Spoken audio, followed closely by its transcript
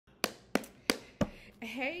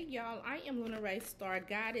Hey y'all, I am Luna Ray Star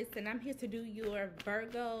Goddess, and I'm here to do your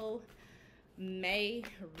Virgo May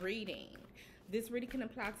reading. This reading can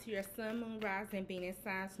apply to your sun, moon, rising, Venus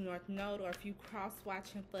signs, north node, or if you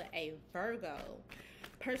cross-watching for a Virgo.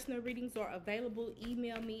 Personal readings are available.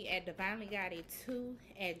 Email me at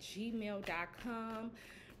divinelyguided2@gmail.com.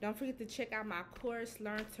 Don't forget to check out my course,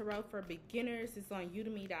 Learn Tarot for Beginners. It's on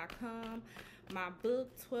udemy.com. My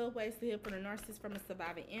book, 12 Ways to Heal from the Narcissist from a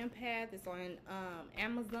Surviving Empath, is on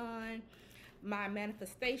Amazon. My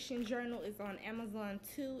manifestation journal is on Amazon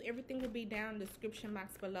too. Everything will be down in the description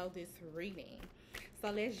box below this reading.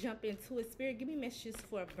 So let's jump into it. Spirit, give me messages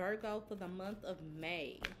for Virgo for the month of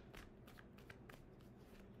May.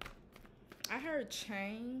 I heard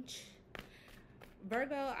change.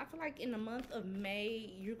 Virgo, I feel like in the month of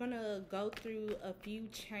May, you're going to go through a few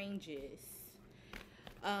changes.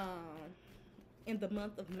 In the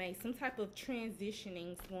month of May. Some type of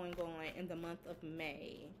transitioning is going on in the month of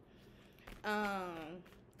May.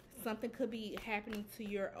 Something could be happening to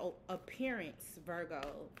your appearance, Virgo.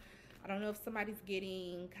 I don't know if somebody's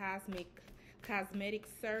getting cosmetic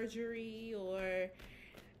surgery or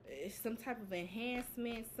some type of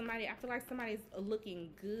enhancement. I feel like somebody's looking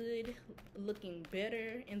good, looking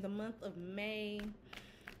better in the month of May.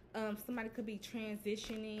 Somebody could be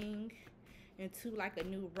transitioning into like a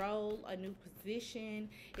new role, a new position.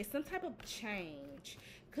 It's some type of change.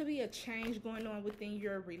 Could be a change going on within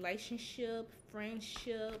your relationship,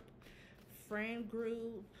 friendship, friend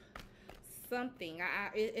group, something.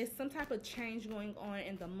 It's some type of change going on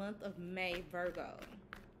in the month of May, Virgo.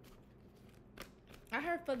 I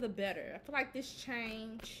heard for the better. I feel like this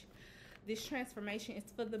change, this transformation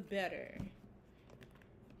is for the better.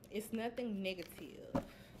 It's nothing negative.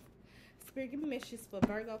 Spirit, give me messages for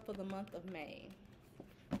Virgo for the month of May.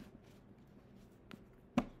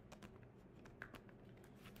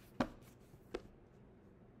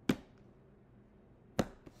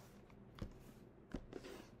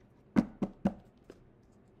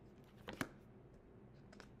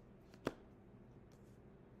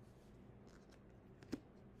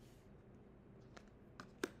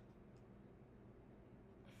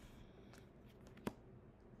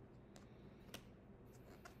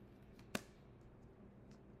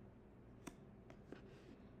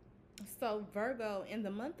 So Virgo, in the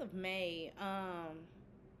month of May,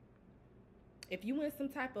 if you in some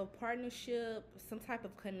type of partnership, some type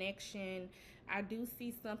of connection, I do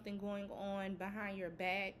see something going on behind your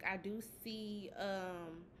back. I do see a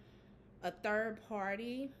third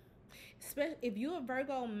party. Especially if you're a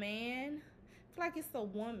Virgo man, I feel like it's a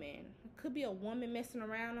woman. It could be a woman messing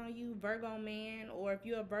around on you, Virgo man, or if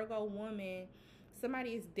you're a Virgo woman,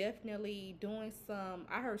 somebody is definitely doing some,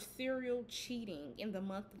 I heard serial cheating in the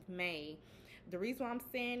month of May. The reason why I'm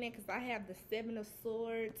saying that, because I have the 7 of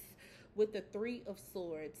Swords with the 3 of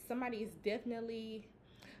Swords. Somebody is definitely,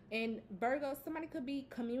 and Virgo, somebody could be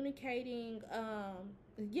communicating,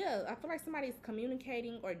 yeah, I feel like somebody is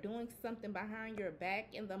communicating or doing something behind your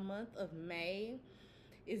back in the month of May.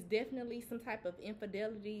 It's definitely some type of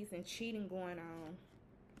infidelities and cheating going on.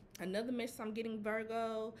 Another message I'm getting,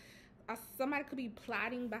 Virgo, somebody could be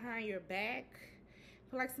plotting behind your back. I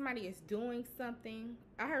feel like somebody is doing something.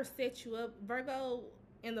 I heard set you up, Virgo.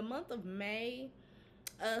 In the month of May,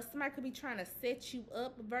 somebody could be trying to set you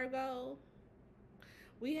up, Virgo.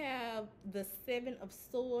 We have the 7 of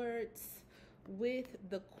Swords with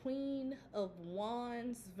the Queen of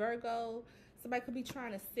Wands, Virgo. Somebody could be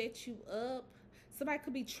trying to set you up. Somebody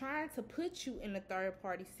could be trying to put you in a third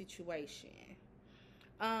party situation.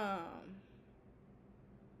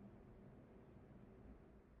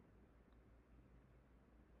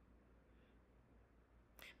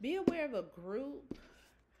 Be aware of a group.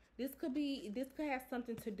 This could have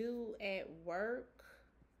something to do at work.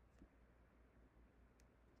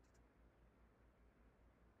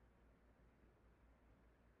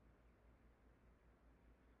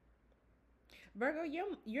 Virgo,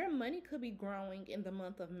 your money could be growing in the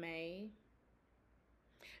month of May.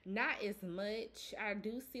 Not as much. I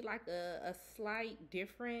do see like a slight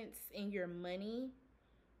difference in your money.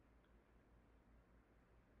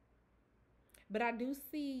 But I do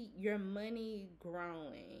see your money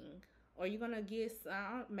growing. Or you're going to get,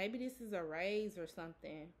 maybe this is a raise or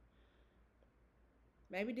something.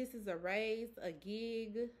 Maybe this is a raise, a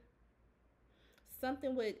gig.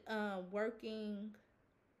 Something with working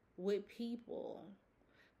with people.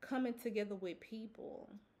 Coming together with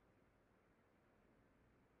people.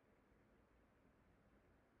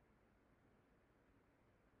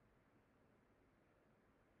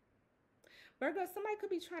 Virgo, somebody could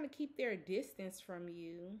be trying to keep their distance from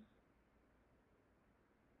you.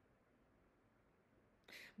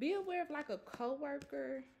 Be aware of like a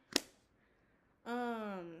coworker.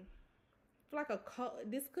 Um, like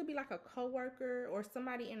this could be like a coworker or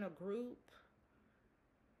somebody in a group.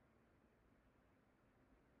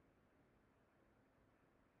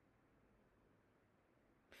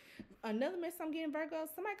 Another mess I'm getting, Virgo,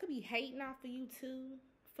 somebody could be hating off of you too.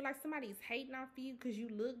 Feel like somebody's hating off of you because you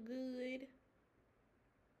look good.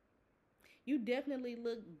 You definitely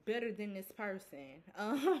look better than this person.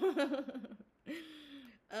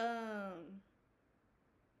 Um,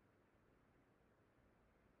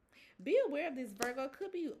 be aware of this, Virgo. It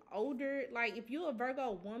could be older. Like if you're a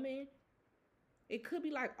Virgo woman, it could be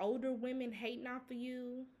like older women hating off of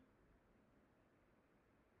you.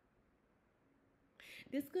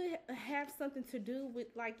 This could have something to do with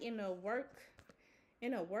like in a work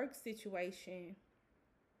situation.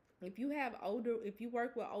 If you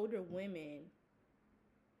work with older women,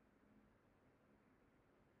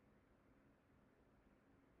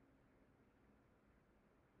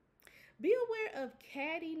 be aware of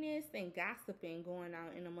cattiness and gossiping going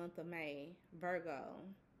on in the month of May, Virgo.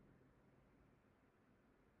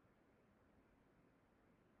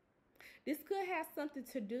 This could have something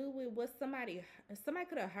to do with what somebody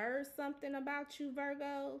could have heard something about you,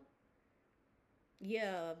 Virgo.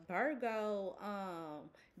 Yeah, Virgo.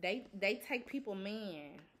 They take people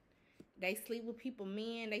men. They sleep with people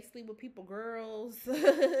men. They sleep with people girls.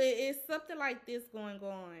 It's something like this going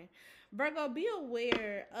on. Virgo, be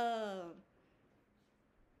aware.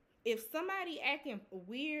 If somebody acting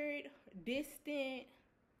weird, distant,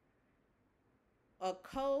 or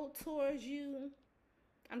cold towards you,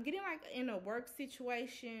 I'm getting like in a work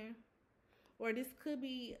situation, or this could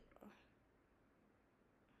be.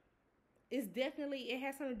 It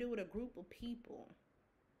has something to do with a group of people.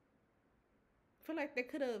 I feel like they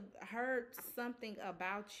could have heard something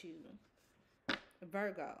about you,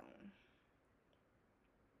 Virgo.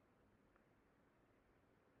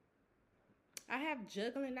 I have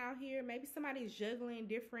juggling out here. Maybe somebody's juggling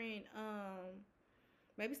different.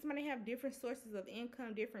 Maybe somebody have different sources of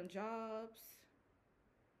income, different jobs.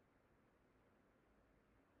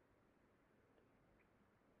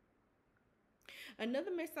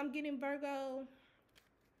 Another mess I'm getting, Virgo.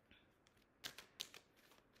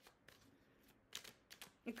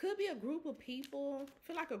 It could be a group of people. I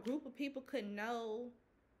feel like a group of people could know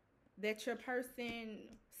that your person,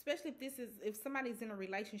 especially if somebody's in a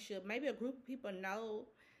relationship, maybe a group of people know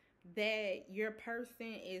that your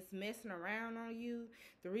person is messing around on you.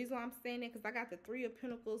 The reason why I'm saying that because I got the Three of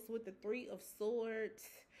Pentacles with the Three of Swords.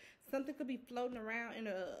 Something could be floating around in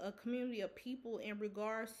a community of people in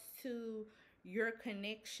regards to your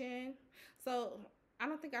connection. So I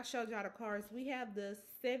don't think I showed y'all the cards. We have the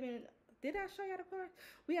seven. Did I show y'all the cards?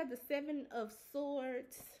 We have the Seven of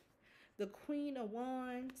Swords, the Queen of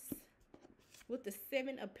Wands, with the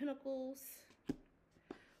Seven of Pentacles,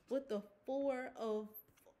 with the Four of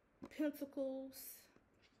Pentacles.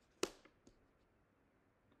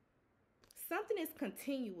 Something is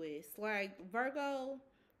continuous. Like Virgo,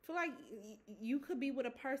 I feel like you could be with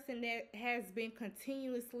a person that has been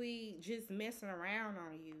continuously just messing around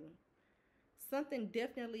on you. Something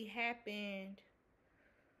definitely happened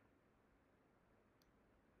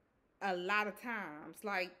a lot of times.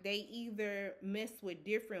 Like they either mess with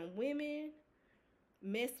different women,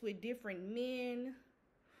 mess with different men,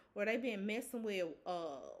 or they've been messing with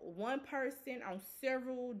one person on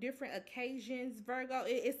several different occasions, Virgo.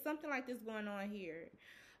 It's something like this going on here.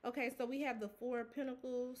 Okay, so we have the Four of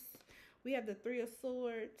Pentacles. We have the Three of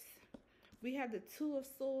Swords. We have the Two of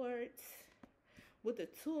Swords with the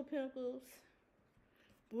Two of Pentacles.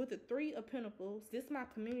 With the Three of Pentacles. This is my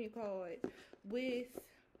community card. With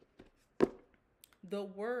the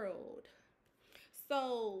World.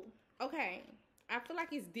 So, okay. I feel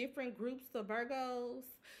like it's different groups of Virgos.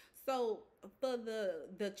 So for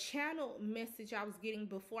the channel message I was getting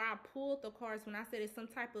before I pulled the cards, when I said it's some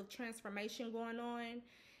type of transformation going on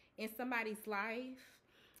in somebody's life,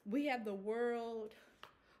 we have the World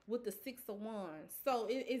with the Six of Wands. So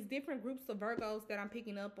it's different groups of Virgos that I'm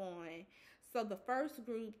picking up on. So the first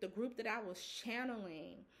group, the group that I was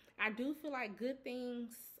channeling, I do feel like good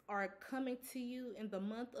things are coming to you in the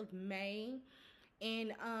month of May.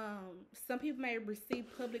 And some people may receive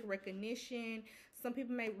public recognition. Some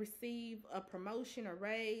people may receive a promotion, a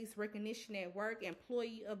raise, recognition at work,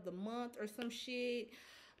 employee of the month or some shit.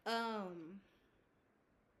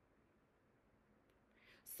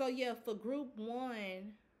 So yeah, for group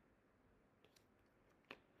one,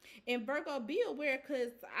 and Virgo, be aware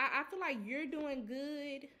because I feel like you're doing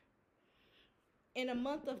good in the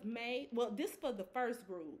month of May. Well, this for the first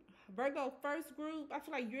group. Virgo first group, I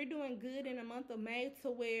feel like you're doing good in the month of May to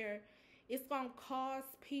where It's gonna cause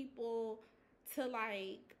people to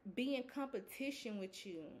like be in competition with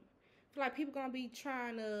you. Like people gonna be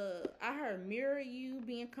trying to, I heard, mirror you,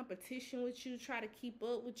 be in competition with you, try to keep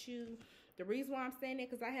up with you. The reason why I'm saying that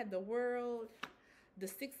because I had the world, the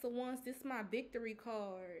 6 of Wands. This is my victory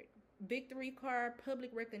card. Victory card,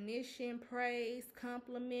 public recognition, praise,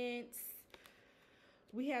 compliments.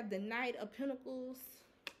 We have the Knight of Pentacles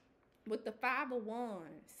with the 5 of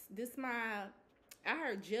Wands. This my, I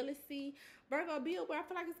heard jealousy. Virgo, be aware. I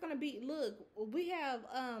feel like it's gonna be, look, we have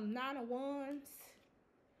 9 of Wands,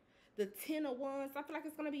 the 10 of Wands. I feel like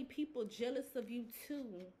it's gonna be people jealous of you too,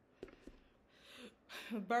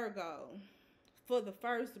 Virgo, for the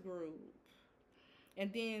first group.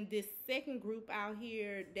 And then this second group out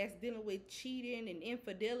here that's dealing with cheating and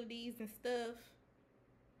infidelities and stuff.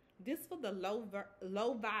 This for the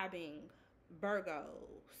low vibing Virgos.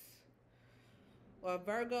 Or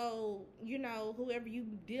Virgo, you know, whoever you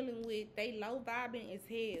dealing with, they low vibing as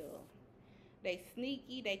hell. They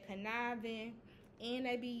sneaky, they conniving, and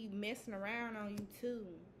they be messing around on you too.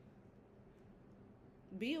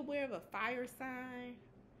 Be aware of a fire sign.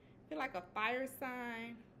 Feel like a fire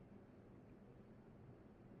sign.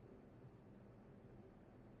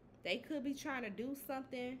 They could be trying to do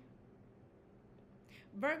something.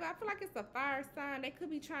 Virgo, I feel like it's a fire sign. They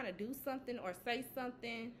could be trying to do something or say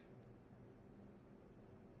something.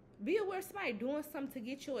 Be aware of somebody doing something to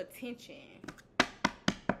get your attention,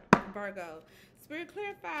 Virgo. Spirit,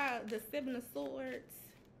 clarify the 7 of Swords.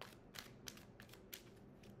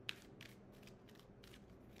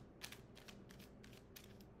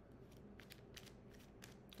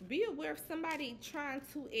 Be aware of somebody trying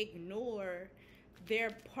to ignore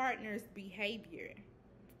their partner's behavior.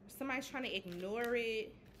 Somebody's trying to ignore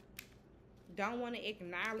it, don't want to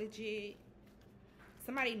acknowledge it.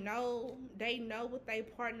 Somebody they know what their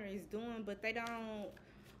partner is doing, but they don't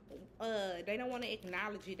want to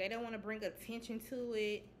acknowledge it. They don't want to bring attention to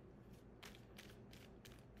it.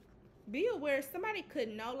 Be aware, somebody could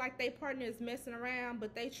know like their partner is messing around,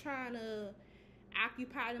 but they trying to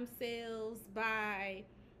occupy themselves by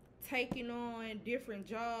taking on different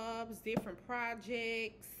jobs, different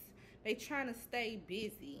projects. They trying to stay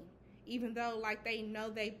busy, even though like they know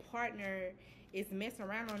their partner is messing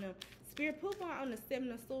around on them. Spirit, put one on the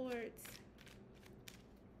 7 of Swords.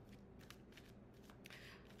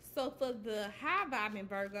 So for the high vibing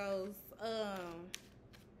Virgos,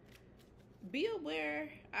 be aware.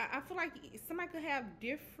 I feel like somebody could have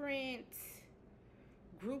different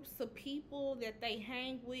groups of people that they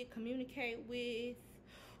hang with, communicate with,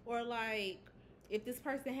 or like if this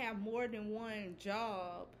person have more than one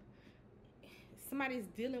job, somebody's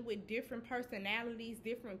dealing with different personalities,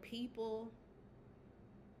 different people.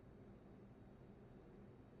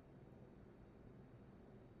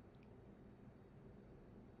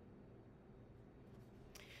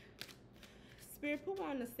 Spirit, put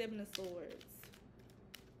on the 7 of Swords.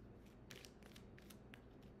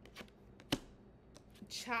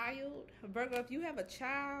 Child, Virgo, if you have a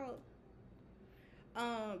child,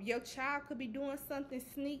 your child could be doing something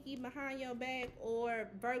sneaky behind your back, or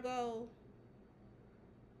Virgo,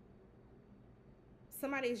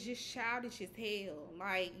 somebody is just childish as hell.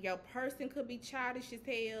 Like your person could be childish as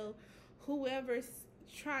hell. Whoever's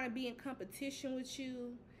trying to be in competition with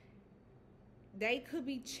you, they could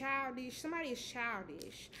be childish. Somebody is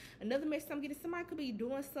childish. Another message I'm getting, somebody could be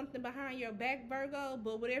doing something behind your back, Virgo,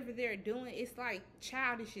 but whatever they're doing, it's like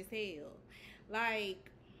childish as hell. Like,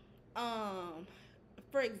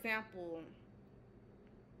 for example,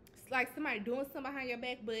 it's like somebody doing something behind your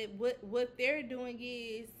back, but what they're doing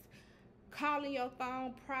is calling your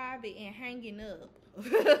phone private and hanging up.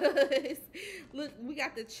 Look, we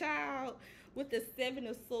got the child with the 7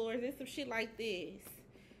 of Swords. There's some shit like this.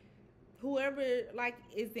 Whoever like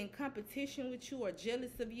is in competition with you or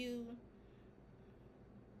jealous of you.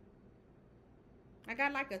 I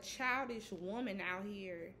got like a childish woman out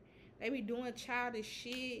here. They be doing childish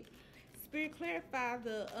shit. Spirit, clarify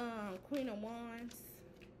the Queen of Wands.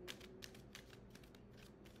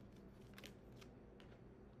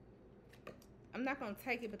 I'm not going to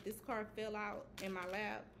take it, but this card fell out in my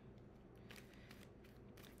lap.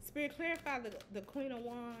 Spirit, clarify the Queen of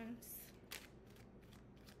Wands.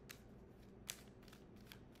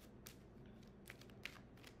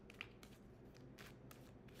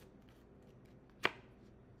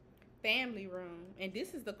 Family room. And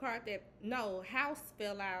this is the card that, no, house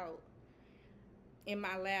fell out in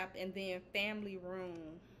my lap, and then family room.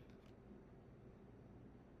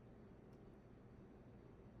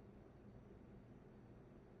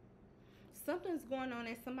 Something's going on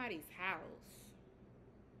at somebody's house.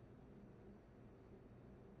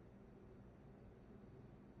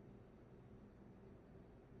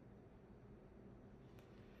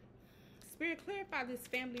 Spirit, clarify this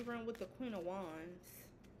family room with the Queen of Wands.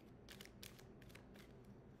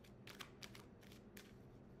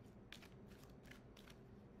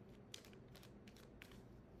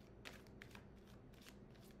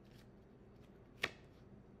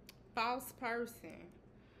 False person.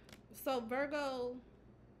 So Virgo,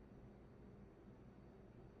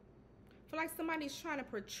 I feel like somebody's trying to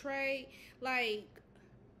portray, like,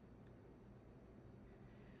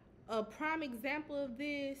 a prime example of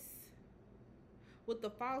this with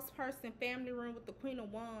the false person family room with the Queen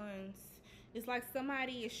of Wands. It's like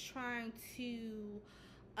somebody is trying to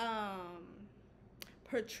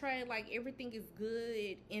portray like everything is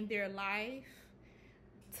good in their life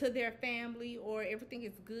to their family, or everything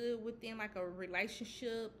is good within like a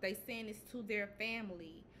relationship. They saying it's to their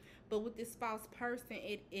family, but with this false person,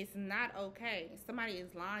 it is not okay. Somebody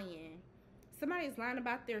is lying. Somebody is lying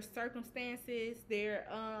about their circumstances.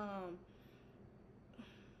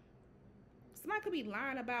 Somebody could be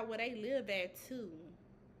lying about where they live at too.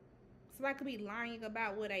 Somebody could be lying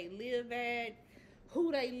about where they live at,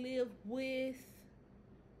 who they live with.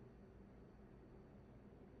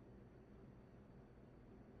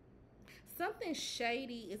 Something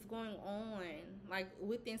shady is going on, like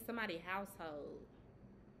within somebody's household.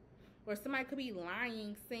 Or somebody could be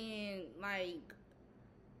lying, saying like,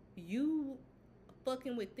 you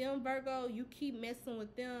fucking with them, Virgo, you keep messing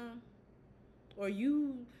with them, or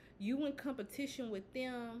you in competition with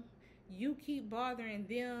them, you keep bothering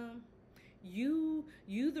them, you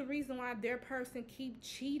the reason why their person keep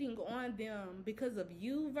cheating on them because of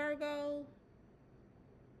you, Virgo.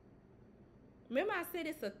 Remember I said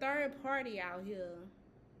it's a third party out here.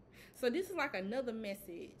 So this is like another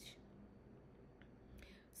message.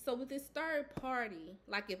 So with this third party,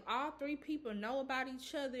 like if all three people know about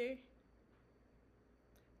each other,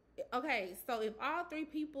 okay, so if all three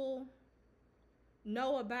people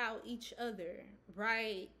know about each other,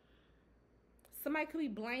 right? Somebody could be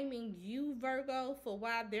blaming you, Virgo, for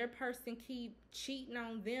why their person keep cheating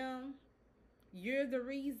on them. You're the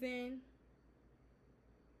reason.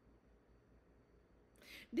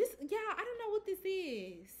 This, yeah, I don't know what this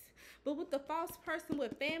is. But with the false person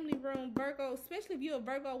with family room, Virgo, especially if you're a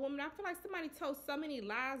Virgo woman, I feel like somebody told so many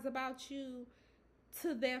lies about you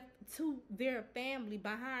to their family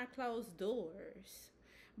behind closed doors.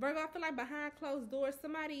 Virgo, I feel like behind closed doors,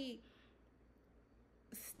 somebody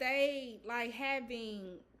stayed like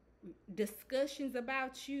having discussions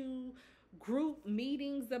about you, group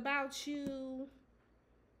meetings about you.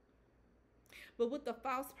 But with the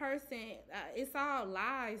false person, it's all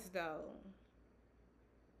lies though.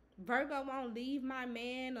 Virgo won't leave my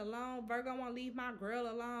man alone. Virgo won't leave my girl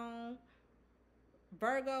alone.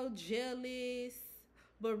 Virgo jealous.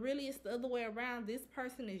 But really it's the other way around. This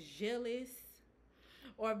person is jealous.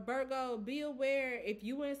 Or Virgo, be aware if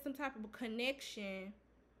you in some type of connection.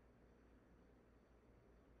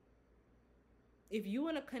 If you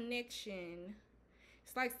in a connection,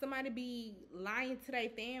 it's like somebody be lying to their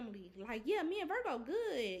family. Like, yeah, me and Virgo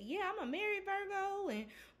good. Yeah, I'm a married Virgo and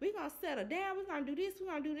we gonna settle down. We gonna do this, we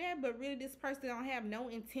gonna do that. But really this person don't have no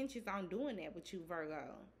intentions on doing that with you, Virgo.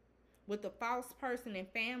 With the false person in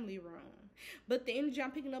family room. But the energy I'm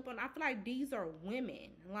picking up on, I feel like these are women.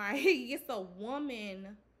 Like, it's a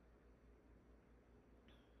woman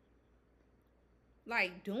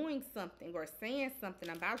like doing something or saying something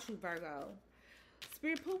about you, Virgo.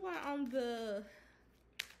 Spirit, put one on the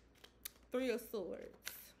Three of Swords.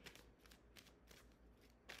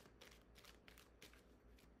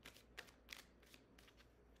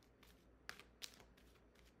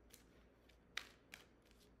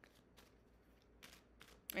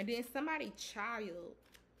 And then somebody child.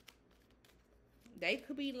 They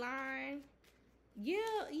could be lying. Yeah,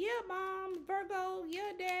 mom, Virgo,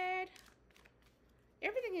 yeah, dad.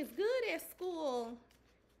 Everything is good at school.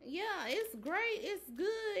 Yeah, it's great. It's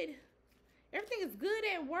good. Everything is good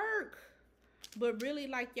at work. But really,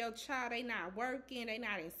 like, your child, they not working. They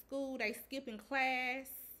not in school. They skipping class.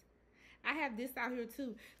 I have this out here,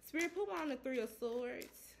 too. Spirit, put one on the Three of Swords.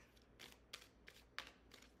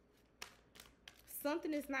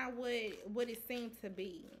 Something is not what it seemed to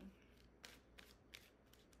be.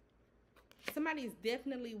 Somebody is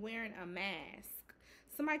definitely wearing a mask.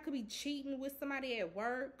 Somebody could be cheating with somebody at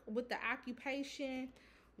work, with the occupation,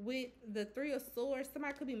 with the Three of Swords.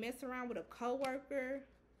 Somebody could be messing around with a coworker.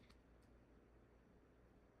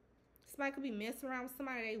 Somebody could be messing around with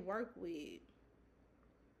somebody they work with.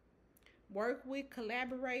 Work with,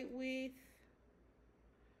 collaborate with.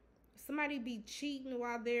 Somebody be cheating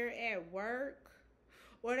while they're at work.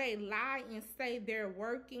 Or they lie and say they're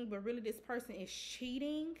working, but really this person is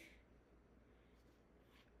cheating.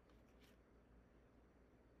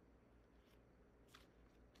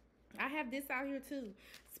 have this out here too.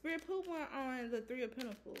 Spirit put one on the Three of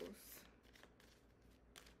Pentacles.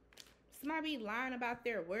 Somebody be lying about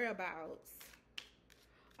their whereabouts.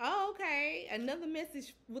 Oh, okay. Another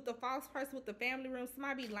message with the false person with the family room.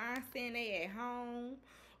 Somebody be lying saying they at home.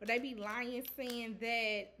 Or they be lying saying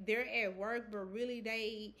that they're at work, but really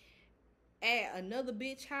they at another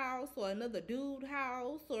bitch house or another dude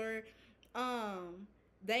house. Or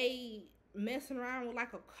they messing around with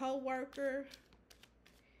like a co-worker.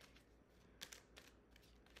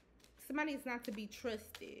 Somebody is not to be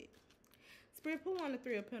trusted. Spirit, put on the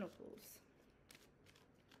Three of Pentacles.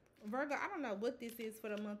 Virgo, I don't know what this is for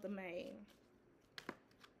the month of May.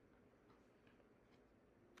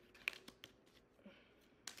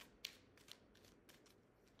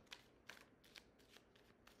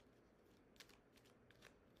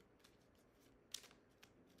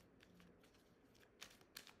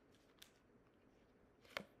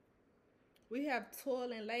 We have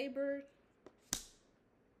toil and labor.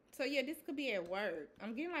 So yeah, this could be at work.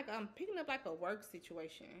 I'm getting like, I'm picking up like a work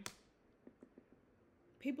situation.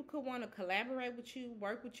 People could want to collaborate with you,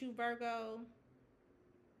 work with you, Virgo.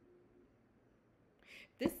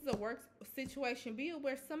 This is a work situation. Be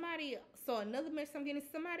aware somebody, so another message I'm getting,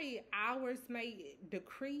 somebody hours may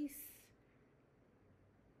decrease.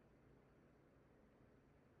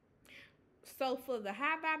 So for the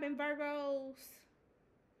high vibing Virgos,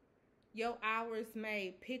 your hours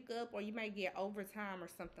may pick up or you may get overtime or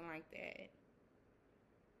something like that.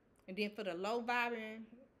 And then for the low vibing,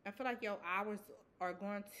 I feel like your hours are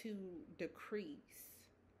going to decrease.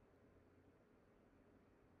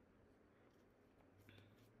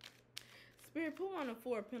 Spirit, pull on the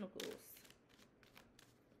Four of Pentacles.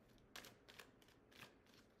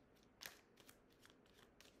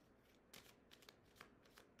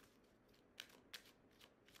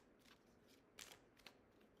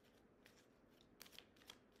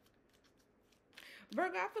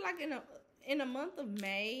 Virgo, I feel like in a month of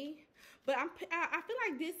May, but I feel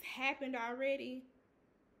like this happened already.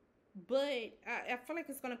 But I feel like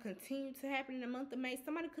it's going to continue to happen in the month of May.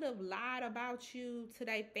 Somebody could have lied about you to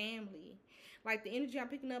their family. Like the energy I'm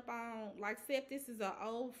picking up on, like say if this is an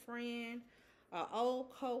old friend, an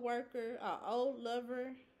old co-worker, an old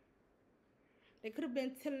lover. They could have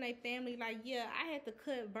been telling their family like, yeah, I had to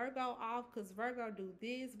cut Virgo off because Virgo do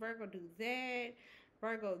this, Virgo do that,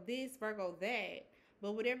 Virgo this, Virgo that.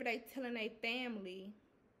 But whatever they telling their family,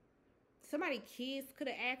 somebody kids could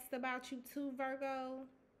have asked about you too, Virgo.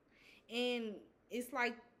 And it's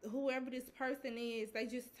like whoever this person is, they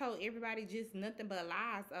just told everybody just nothing but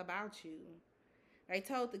lies about you. They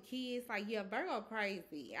told the kids like, yeah, Virgo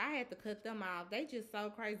crazy. I had to cut them off. They just so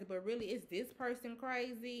crazy. But really, is this person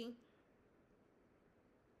crazy?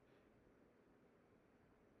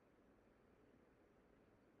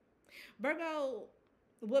 Virgo,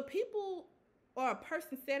 what people or a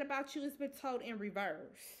person said about you has been told in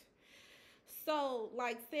reverse. So,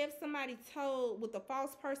 like, say if somebody told with the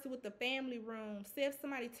false person with the family room, say if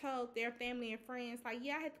somebody told their family and friends, like,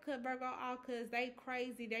 yeah, I had to cut Virgo off because they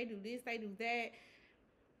crazy, they do this, they do that.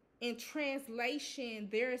 In translation,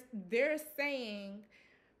 they're saying,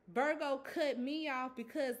 Virgo cut me off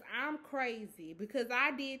because I'm crazy, because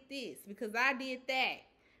I did this, because I did that.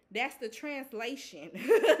 That's the translation.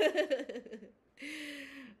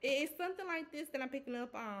 It's something like this that I'm picking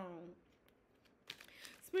up on.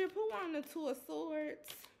 Spirit, put on the Two of Swords.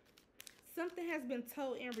 Something has been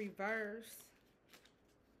told in reverse.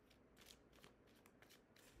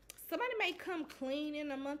 Somebody may come clean in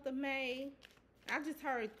the month of May. I just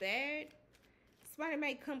heard that. Somebody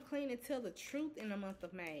may come clean and tell the truth in the month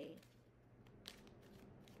of May.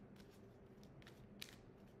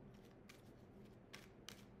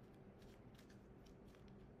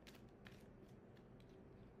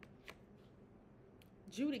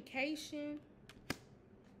 Adjudication.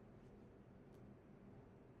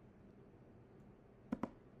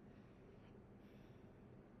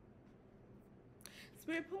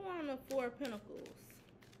 Spirit, put on the Four of Pentacles.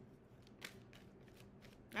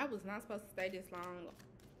 I was not supposed to stay this long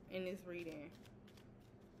in this reading.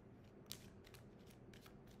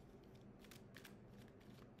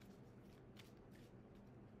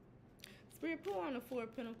 Spirit, put on the Four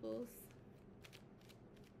of Pentacles.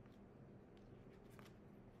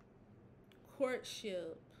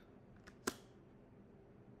 Courtship.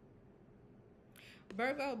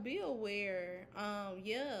 Virgo, be aware.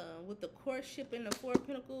 Yeah, with the courtship and the Four of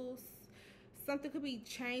Pentacles, something could be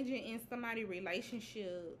changing in somebody's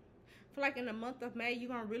relationship. I feel like in the month of May, you're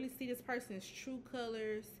going to really see this person's true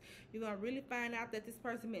colors. You're going to really find out that this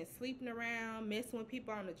person been sleeping around, messing with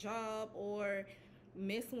people on the job, or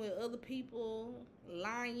messing with other people,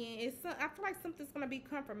 lying. I feel like something's gonna be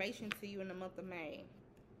confirmation to you in the month of May,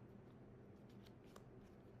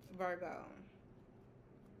 Virgo.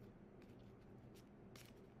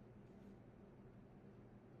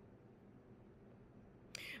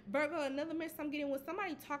 Virgo, another message I'm getting, when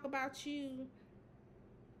somebody talk about you,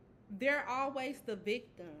 they're always the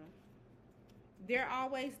victim. They're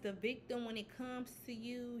always the victim when it comes to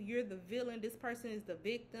you. You're the villain. This person is the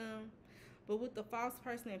victim. But with the false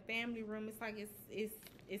person in family room, it's like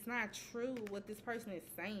it's not true what this person is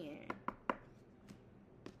saying.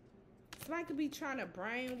 Somebody could be trying to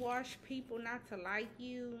brainwash people not to like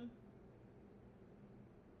you.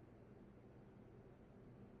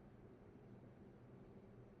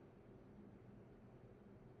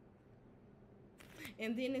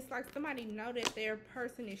 And then it's like somebody know that their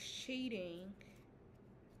person is cheating,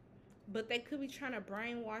 but they could be trying to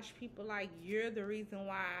brainwash people like you're the reason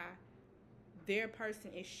why their person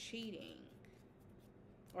is cheating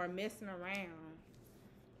or messing around.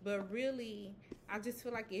 But really, I just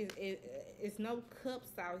feel like it's no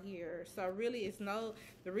cups out here. So really,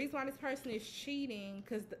 the reason why this person is cheating,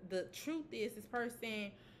 because the truth is this person,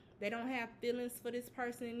 they don't have feelings for this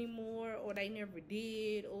person anymore, or they never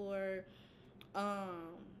did, or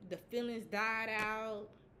the feelings died out.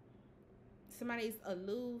 Somebody's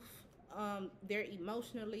aloof. They're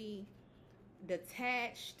emotionally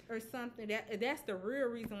detached or something. That's the real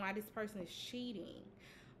reason why this person is cheating.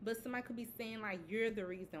 But somebody could be saying like you're the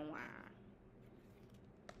reason why.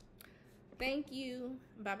 Thank you.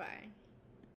 Bye bye.